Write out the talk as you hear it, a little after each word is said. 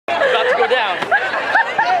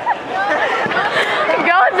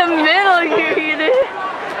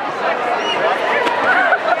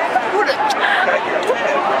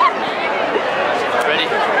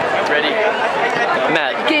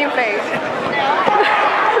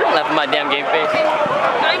My damn game face.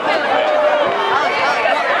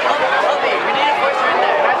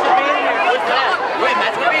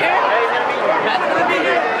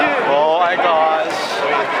 Oh my gosh.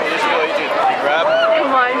 Grab.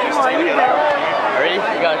 Come on, you go. Ready?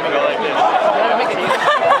 You gotta go like this. You gotta make it easy.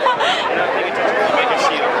 Make a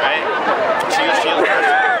shield, right? Shield.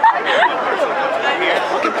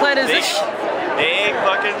 What plan is this? They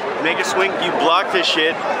fucking make a swing, you block this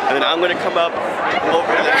shit, and then I'm gonna come up over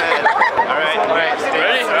the head. Alright?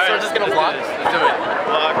 Ready? Alright. So we're just gonna block? Let's do it.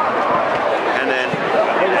 Block. And then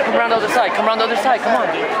Come around the other side. Come around the other side. Come on.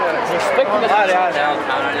 Respect the now.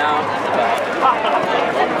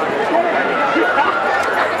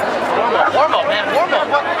 Warm up, man. Warm up.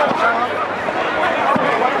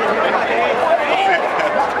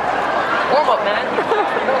 Warm up, man.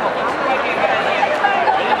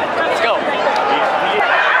 Let's go.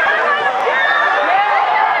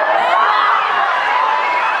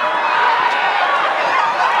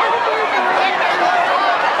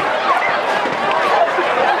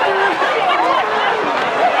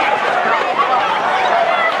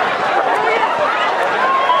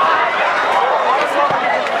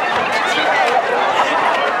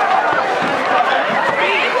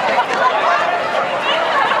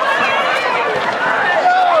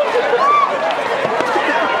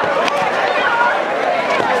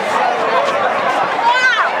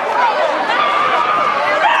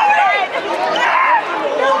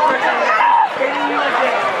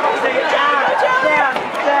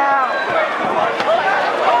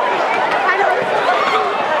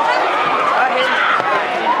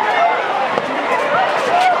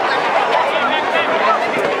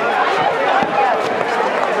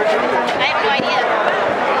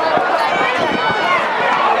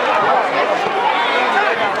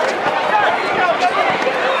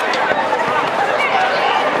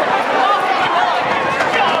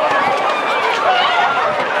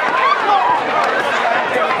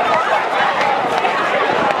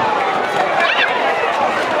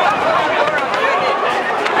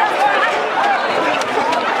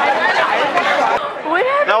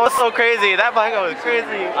 that was so crazy. That blanket was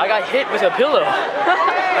crazy. I got hit with a pillow.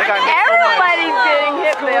 I got hit so much. Everybody's getting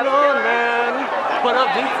hit with a pillow. Man? What up,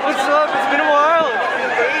 dude? What's up? It's been a while.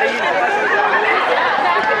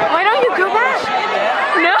 Why don't you go back?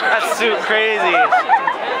 No. That's too crazy.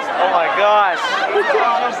 Oh my gosh.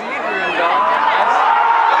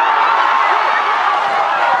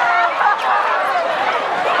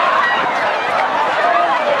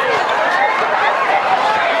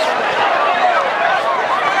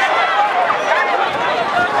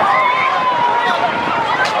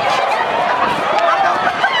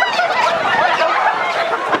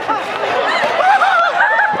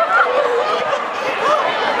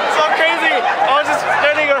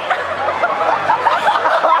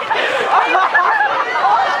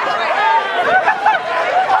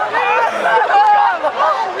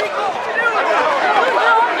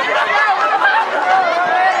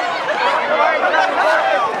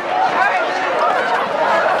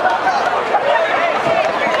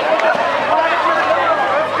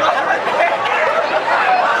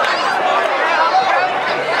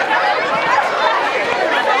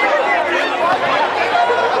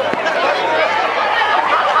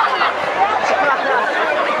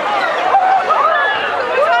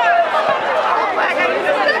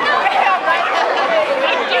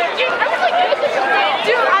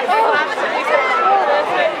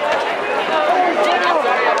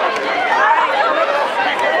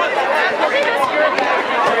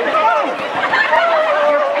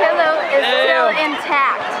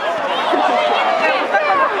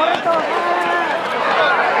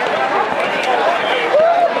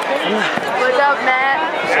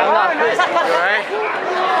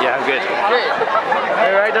 Yeah, I'm good. Are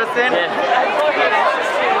you alright, Dustin? Yeah.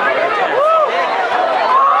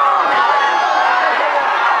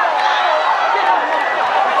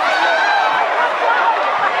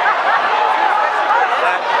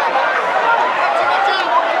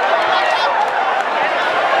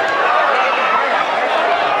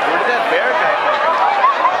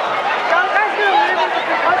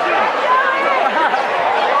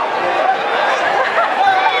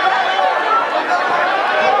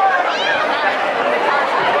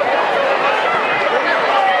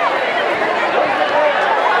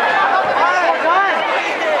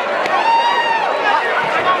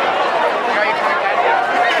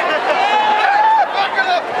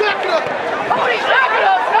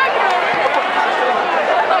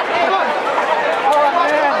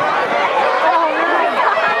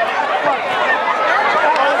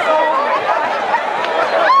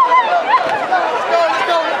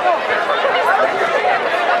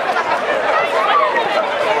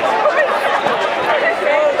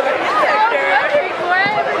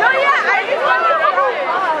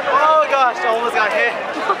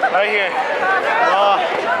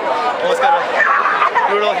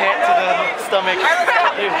 brutal hit to the stomach.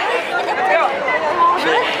 Dude.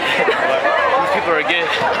 These people are good.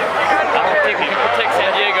 I don't think we can protect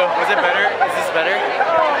San Diego. Was it better? Is this better?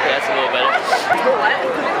 Yeah, it's a little better.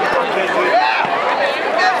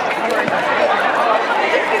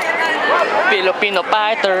 Filipino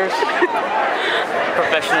fighters.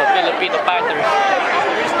 Professional Filipino fighters.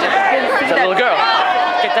 It's that little girl.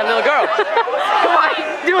 Get that little girl. Come on,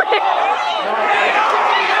 do it.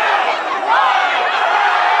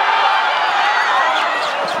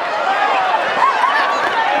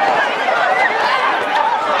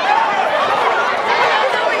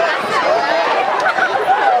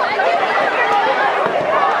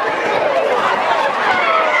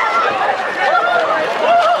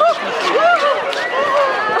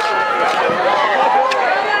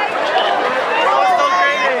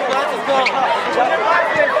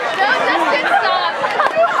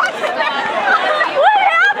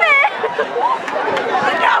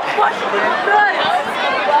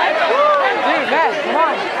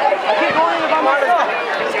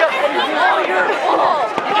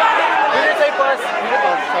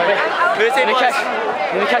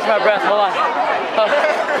 Let me catch my breath, hold on. Oh,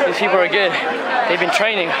 these people are good. They've been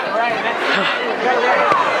training. I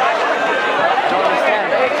don't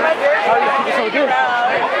understand. How are these people so good?